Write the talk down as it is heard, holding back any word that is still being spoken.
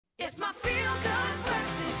It's my feel-good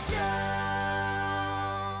breakfast show.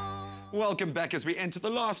 Welcome back as we enter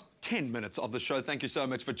the last 10 minutes of the show. Thank you so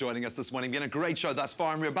much for joining us this morning. Been a great show thus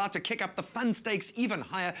far, and we're about to kick up the fun stakes even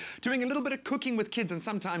higher, doing a little bit of cooking with kids, and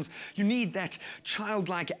sometimes you need that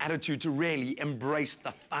childlike attitude to really embrace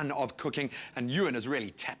the fun of cooking, and Ewan has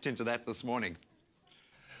really tapped into that this morning.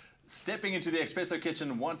 Stepping into the Espresso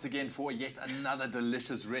kitchen once again for yet another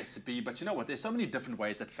delicious recipe. But you know what? There's so many different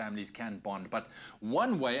ways that families can bond. But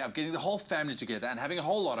one way of getting the whole family together and having a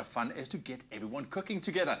whole lot of fun is to get everyone cooking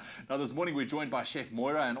together. Now, this morning we're joined by Chef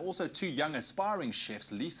Moira and also two young aspiring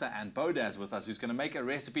chefs, Lisa and Bodaz, with us, who's going to make a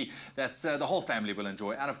recipe that's the whole family will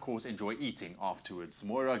enjoy and, of course, enjoy eating afterwards.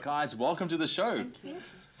 Moira, guys, welcome to the show. Thank you.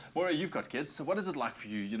 Moira, you've got kids. So what is it like for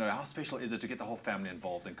you? You know, how special is it to get the whole family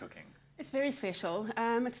involved in cooking? It's very special.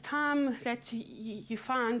 It's time that you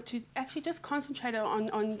find to actually just concentrate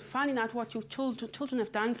on finding out what your children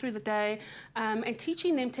have done through the day and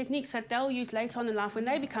teaching them techniques that they'll use later on in life when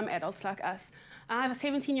they become adults like us. I have a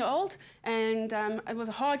 17-year-old, and it was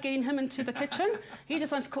hard getting him into the kitchen. He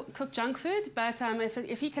just wants to cook junk food, but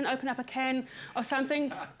if he can open up a can of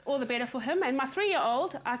something, all the better for him. And my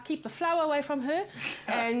 3-year-old, I keep the flour away from her,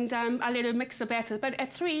 and I let her mix the batter. But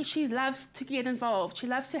at 3, she loves to get involved. She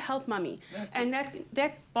loves to help mummy. And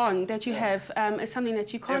that bond that you have is something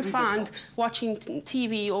that you can't find watching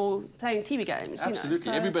TV or playing TV games. Absolutely,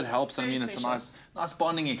 you know, so every bit helps. I mean, it's a nice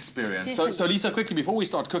bonding experience. So Lisa, quickly, before we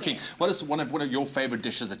start cooking, what is one of your favourite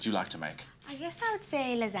dishes that you like to make? I guess I would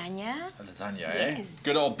say lasagna. A lasagna, eh? Yes.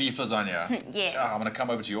 Good old beef lasagna. Yes. I'm going to come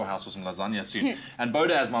over to your house for some lasagna soon. And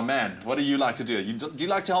Bodaz, my man, what do you like to do? Do you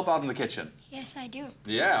like to help out in the kitchen? Yes, I do.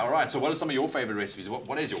 Yeah, all right. So what are some of your favourite recipes?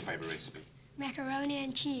 What is your favourite recipe? Macaroni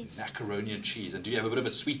and cheese. Macaroni and cheese. And do you have a bit of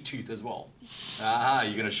a sweet tooth as well? Aha,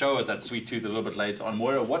 you're going to show us that sweet tooth a little bit later on.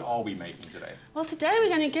 Moira, what are we making today? Well, today we're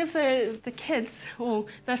going to give the kids, or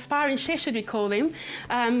the aspiring chefs should we call them,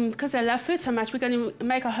 because they love food so much, we're going to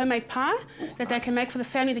make a homemade pie that they can make for the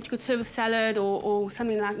family that you could serve with salad or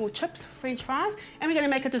something like more chips, French fries, and we're going to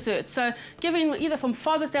make a dessert. So giving either from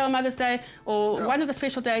Father's Day or Mother's Day or one of the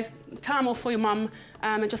special days, time off for your mum,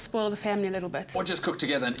 and just spoil the family a little bit. Or just cook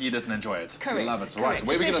together and eat it and enjoy it. Correct. Love it. Correct. Right,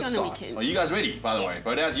 where are we going to Especially start? Are you guys ready, by the way?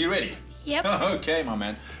 Bodaz, you ready? Yep. Okay, my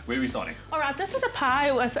man. Where are we starting? All right, this is a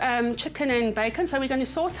pie with chicken and bacon, so we're going to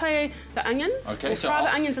saute the onions. Okay, we'll fry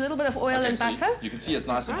the onions, a little bit of oil and butter. You can see it's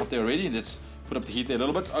nice and hot there already. Let's put up the heat there a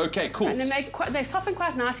little bit. Okay, cool. And then they soften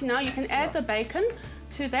quite nicely now. You can add the bacon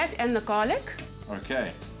to that and the garlic.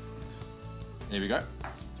 Okay. There we go.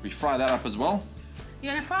 So we fry that up as well.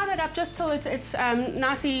 You're going to fry that up just till it's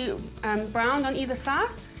nicely browned on either side.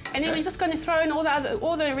 And then we're just going to throw in all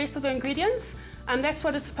the rest of the ingredients. That's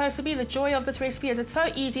what it's supposed to be. The joy of this recipe is it's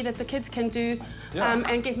so easy that the kids can do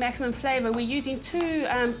and get maximum flavour. We're using 2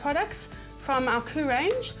 products from our KOO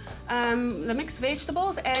range, the mixed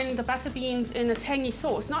vegetables and the butter beans in a tangy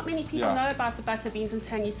sauce. Not many people know about the butter beans and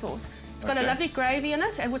tangy sauce. It's got a lovely gravy in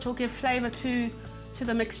it, and which will give flavour to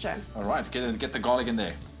the mixture. All right, get the garlic in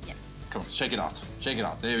there. Yes. Come on, shake it out. Shake it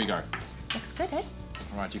out. There we go. Looks good, eh?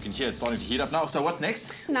 All right, you can hear it's starting to heat up now. So what's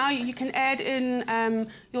next? Now you can add in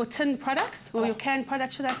your tin products, or your canned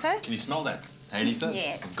products, should I say. Can you smell that? Hey, Lisa?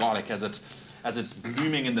 Yes. The garlic as it's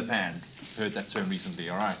blooming in the pan. Heard that term recently,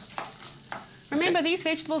 all right. Remember, these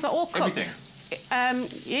vegetables are all cooked. Everything?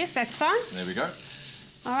 Yes, that's fine. There we go.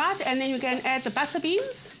 All right, and then you're going to add the butter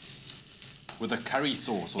beans. With the curry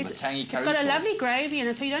sauce, or the tangy curry sauce. It's got a lovely gravy in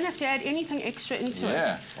it, so you don't have to add anything extra into it.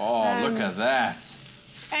 Yeah. Oh, look at that.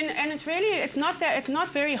 And it's not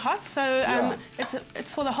very hot, so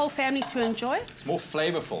it's for the whole family to enjoy. It's more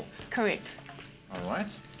flavourful. Correct. All right.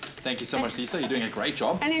 Thank you so much, Lisa. You're doing a great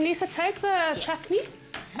job. And then Lisa, take the chutney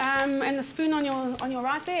and the spoon on your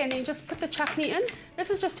right there, and then just put the chutney in.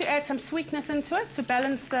 This is just to add some sweetness into it to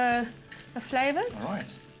balance the flavours. All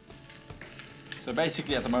right. So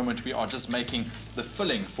basically, at the moment, we are just making the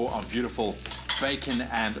filling for our beautiful bacon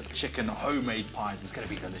and chicken homemade pies. It's going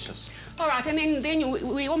to be delicious. All right, and then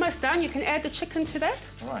we're almost done. You can add the chicken to that.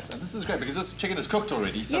 All right, and this is great because this chicken is cooked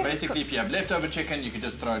already. So basically, if you have leftover chicken, you can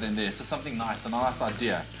just throw it in there. So something nice, a nice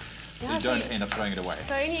idea. So you don't end up throwing it away.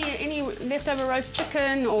 So any leftover roast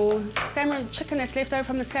chicken or chicken that's left over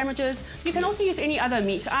from the sandwiches, you can also use any other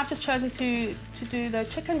meat. I've just chosen to do the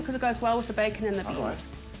chicken because it goes well with the bacon and the beans. All right.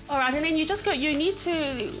 All right, and then you need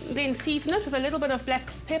to then season it with a little bit of black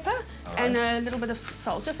pepper and a little bit of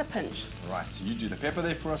salt, just a pinch. All right, so you do the pepper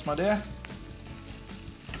there for us, my dear.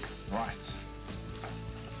 Right.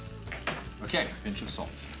 Okay, pinch of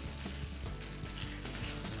salt.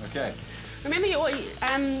 Okay. Remember,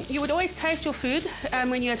 you would always taste your food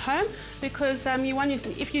when you're at home, because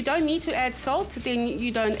if you don't need to add salt, then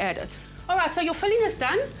you don't add it. All right, so your filling is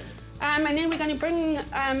done. And then we're going to bring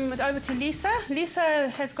it over to Lisa. Lisa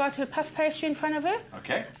has got her puff pastry in front of her.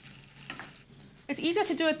 Okay. It's easier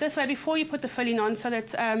to do it this way before you put the filling on so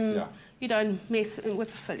that you don't mess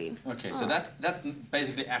with the filling. Okay, so that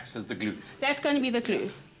basically acts as the glue. That's going to be the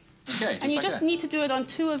glue. Okay, And you like just that. need to do it on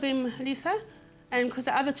 2 of them, Lisa, and because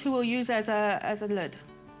the other 2 we'll use as a lid.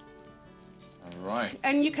 All right.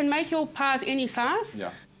 And you can make your pies any size.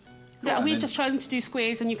 Yeah. We've just chosen to do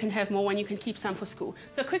squares, and you can have more and you can keep some for school.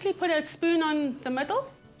 So quickly put a spoon on the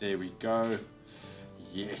middle. There we go.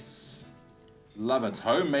 Yes. Love it.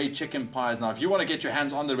 Homemade chicken pies. Now, if you want to get your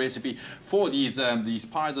hands on the recipe for these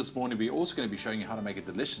pies this morning, we're also going to be showing you how to make a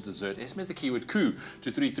delicious dessert. SMS the keyword KOO to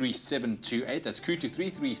 33728. That's KOO to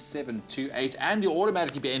 33728. And you'll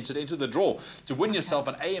automatically be entered into the draw to win yourself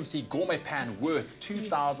an AMC gourmet pan worth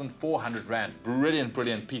 2,400 Rand. Brilliant,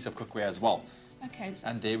 brilliant piece of cookware as well. Okay.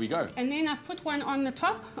 And there we go. And then I've put one on the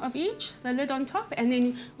top of each, the lid on top. And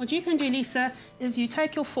then what you can do, Lisa, is you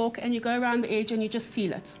take your fork and you go around the edge and you just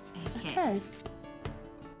seal it. Okay.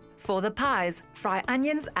 For the pies, fry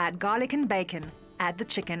onions, add garlic and bacon. Add the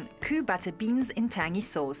chicken, KOO butter beans in tangy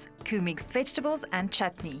sauce, KOO mixed vegetables and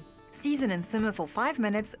chutney. Season and simmer for 5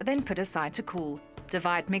 minutes, then put aside to cool.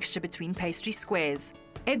 Divide mixture between pastry squares.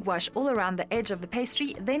 Egg wash all around the edge of the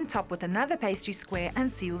pastry, then top with another pastry square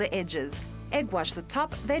and seal the edges. Egg wash the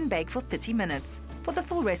top, then bake for 30 minutes. For the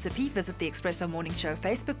full recipe, visit the Espresso Morning Show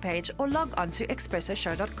Facebook page or log on to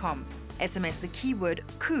expressoshow.com. SMS the keyword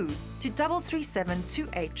KOO to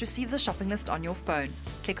 33728 to receive the shopping list on your phone.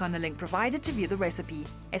 Click on the link provided to view the recipe.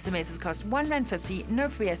 SMSs cost R1.50, no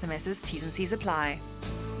free SMSs, T's and C's apply.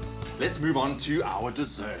 Let's move on to our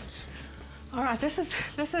dessert. All right, this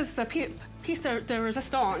is the piece de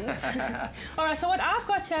resistance. All right, so what I've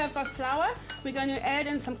got here, I've got flour. We're going to add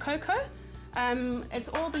in some cocoa. It's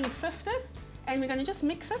all been sifted, and we're going to just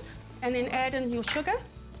mix it, and then add in your sugar.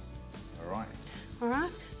 All right. All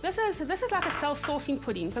right. This is like a self-saucing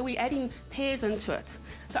pudding, but we're adding pears into it.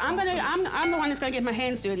 So I'm the one that's going to get my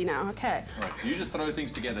hands dirty now. Okay. All right. You just throw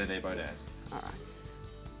things together there, Bodaz. All right.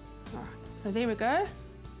 All right. So there we go.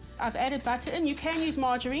 I've added butter in. You can use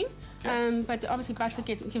margarine, but obviously butter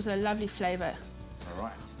gives it a lovely flavour. All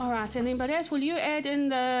right. All right. And then, Bodaz, will you add in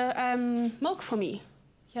the milk for me?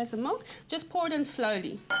 Here's the milk. Just pour it in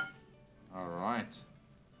slowly. All right.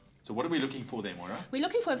 So what are we looking for there, Moira? We're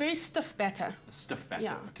looking for a very stiff batter. A stiff batter,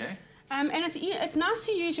 Yeah. okay. And it's nice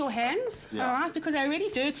to use your hands, all right, because they're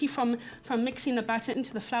already dirty from mixing the butter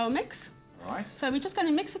into the flour mix. All right. So we're just going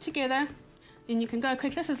to mix it together. Then you can go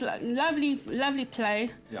quick. This is lovely, lovely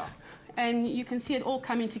play. Yeah. And you can see it all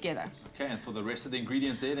coming together. Okay, and for the rest of the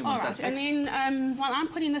ingredients there, then All once right, that's mixed? and then while I'm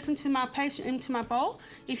putting this into my bowl,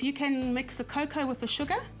 if you can mix the cocoa with the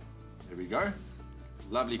sugar. There we go.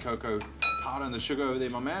 Lovely cocoa powder and the sugar over there,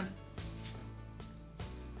 my man.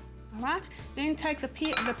 All right. Then take the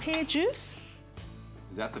pear juice.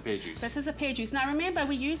 Is that the pear juice? This is a pear juice. Now remember,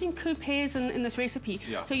 we're using KOO pears in this recipe.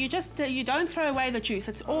 Yeah. So you just you don't throw away the juice.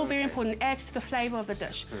 It's all very important. It adds to the flavour of the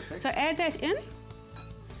dish. Perfect. So add that in.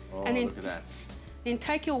 Oh, and then, look at that. Then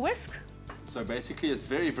take your whisk. So basically, it's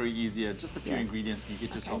very, very easy. Just a few ingredients and you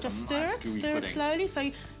get yourself And just a nice stir gooey it pudding. slowly. So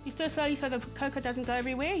you stir slowly so the cocoa doesn't go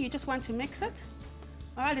everywhere. You just want to mix it.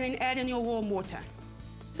 All right, and then add in your warm water.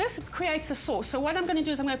 This creates a sauce. So what I'm going to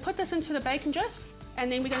do is I'm going to put this into the bacon dress,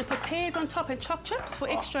 and then we're going to put pears on top and choc chips for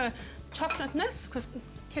extra chocolateness, because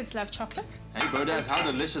kids love chocolate. Hey, Bodaz, how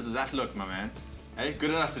delicious does that look, my man? Hey, good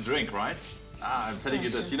enough to drink, right? I'm telling you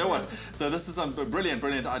this. You know what? So this is a brilliant,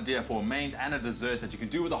 brilliant idea for a main and a dessert that you can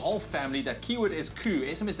do with the whole family. That keyword is KOO.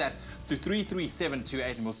 SMS that to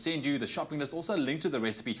 33728 and we'll send you the shopping list. Also a link to the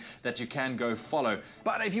recipe that you can go follow.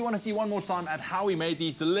 But if you want to see one more time at how we made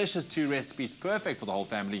these delicious 2 recipes perfect for the whole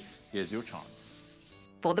family, here's your chance.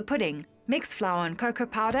 For the pudding, mix flour and cocoa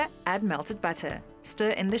powder, add melted butter.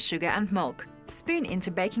 Stir in the sugar and milk. Spoon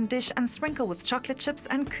into baking dish and sprinkle with chocolate chips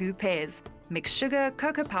and KOO pears. Mix sugar,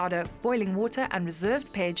 cocoa powder, boiling water and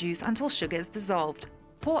reserved pear juice until sugar is dissolved.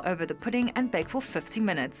 Pour over the pudding and bake for 50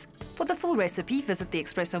 minutes. For the full recipe, visit the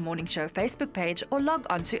Espresso Morning Show Facebook page or log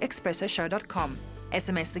on to expressoshow.com.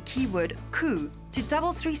 SMS the keyword KOO to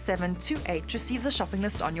 33728 to receive the shopping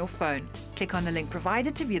list on your phone. Click on the link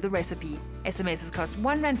provided to view the recipe. SMSs cost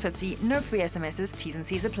R1.50, no free SMSs, T's and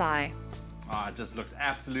C's apply. It just looks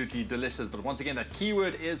absolutely delicious. But once again, that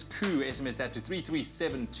keyword is KOO. SMS that to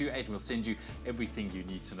 33728 and we'll send you everything you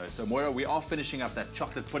need to know. So Moira, we are finishing up that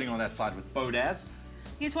chocolate pudding on that side with Bodaz.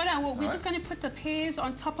 Yes, we're just going to put the pears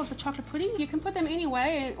on top of the chocolate pudding. You can put them any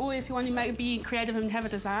way, or if you want to be creative and have a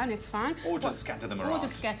design, it's fine. Or just scatter them around. Or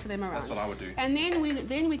just scatter them around. That's what I would do. And then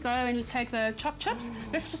we go and we take the choc chips.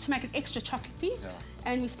 This is just to make it extra chocolatey. Yeah.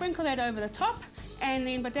 And we sprinkle that over the top. and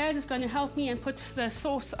then Badaz is going to help me and put the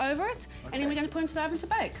sauce over it, and then we're going to put it into the oven to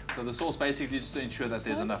bake. So the sauce basically just to ensure that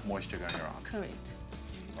there's enough moisture going around. Correct.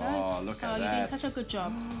 Oh, look at you're that. doing such a good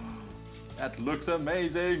job. That looks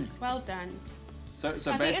amazing. Well done. So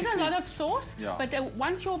There basically... is a lot of sauce, Yeah. but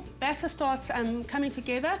once your batter starts coming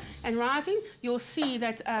together and rising, you'll see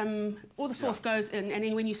that all the sauce goes in, and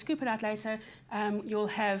then when you scoop it out later, you'll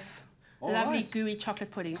have lovely gooey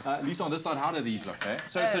chocolate pudding. Lisa, on this side, how do these look, eh?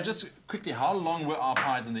 So just quickly, how long were our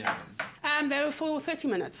pies in the oven? They were for 30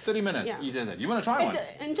 minutes. 30 minutes, Yeah. easier than. You want to try one?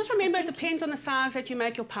 And just remember, it depends on the size that you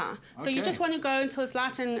make your pie. So you just want to go until it's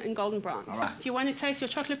light and golden brown. All right. Do you want to taste your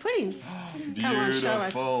chocolate pudding? Beautiful. Come on, show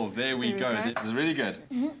us. There we go. This is really good.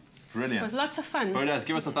 It Brilliant. was lots of fun. Bodaz,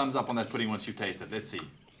 give us a thumbs up on that pudding once you've tasted. Let's see.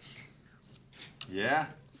 Yeah?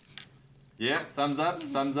 Yeah, thumbs up,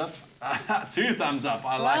 thumbs up. 2 thumbs up,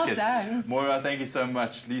 I like it. Well done. Moira, thank you so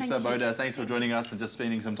much. Lisa, Bodaz, thanks for joining us and just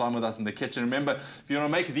spending some time with us in the kitchen. Remember, if you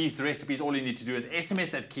want to make these recipes, all you need to do is SMS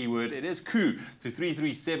that keyword. It is KOO to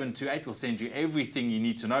 33728. We'll send you everything you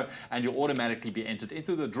need to know, and you'll automatically be entered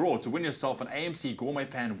into the draw to win yourself an AMC gourmet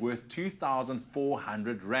pan worth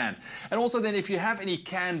 2,400 Rand. And also then, if you have any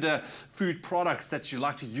canned food products that you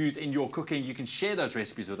like to use in your cooking, you can share those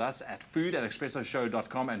recipes with us at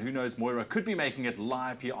food@expressoshow.com, and who knows, Moira could be making it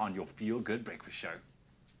live here on your Feel Good Breakfast Show.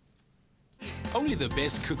 Only the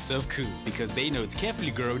best cooks serve KOO because they know it's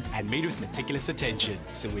carefully grown and made with meticulous attention.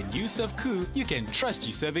 So when you serve KOO, you can trust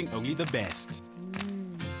you're serving only the best.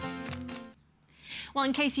 Well,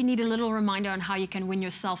 in case you need a little reminder on how you can win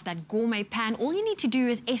yourself that gourmet pan, all you need to do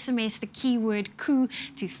is SMS the keyword KOO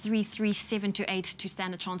to 33728 to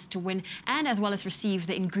stand a chance to win, and as well as receive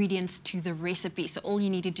the ingredients to the recipe. So all you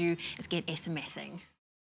need to do is get SMSing.